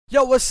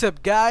Yo, what's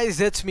up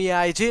guys, it's me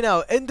IG. Now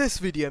in this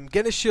video I'm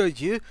gonna show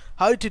you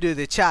how to do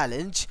the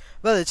challenge.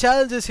 Well, the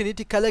challenge is you need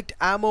to collect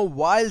ammo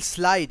while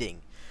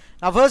sliding.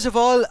 Now first of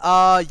all,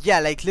 yeah,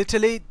 like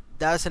literally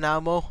there's an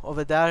ammo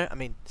over there,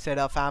 set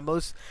of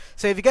ammos.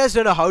 So if you guys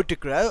don't know how to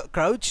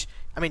crouch,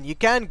 you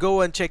can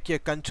go and check your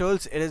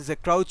controls. It is the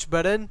crouch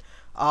button.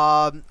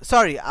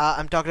 Sorry,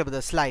 I'm talking about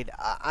the slide.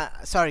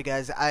 Sorry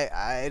guys,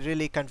 I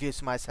really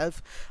confused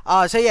myself.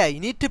 So yeah, you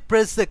need to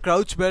press the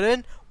crouch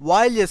button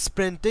while you're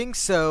sprinting.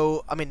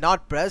 So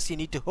not press, you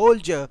need to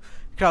hold your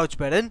crouch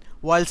button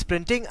while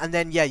sprinting, and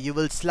then yeah, you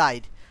will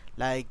slide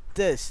like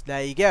this.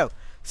 There you go.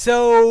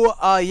 So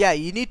yeah,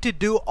 you need to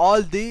do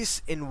all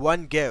these in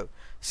one go.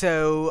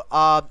 So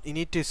you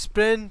need to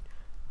sprint,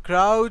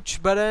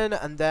 crouch button,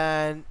 and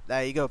then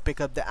there you go,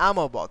 pick up the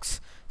ammo box.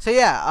 So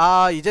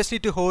yeah, you just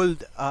need to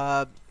hold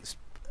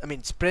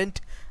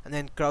sprint and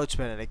then crouch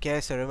button.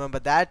 Okay, so remember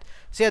that.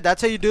 So yeah,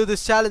 that's how you do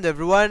this challenge,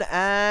 everyone.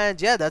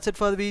 And yeah, that's it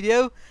for the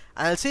video,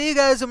 and I'll see you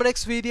guys in my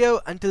next video.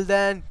 Until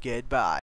then, goodbye.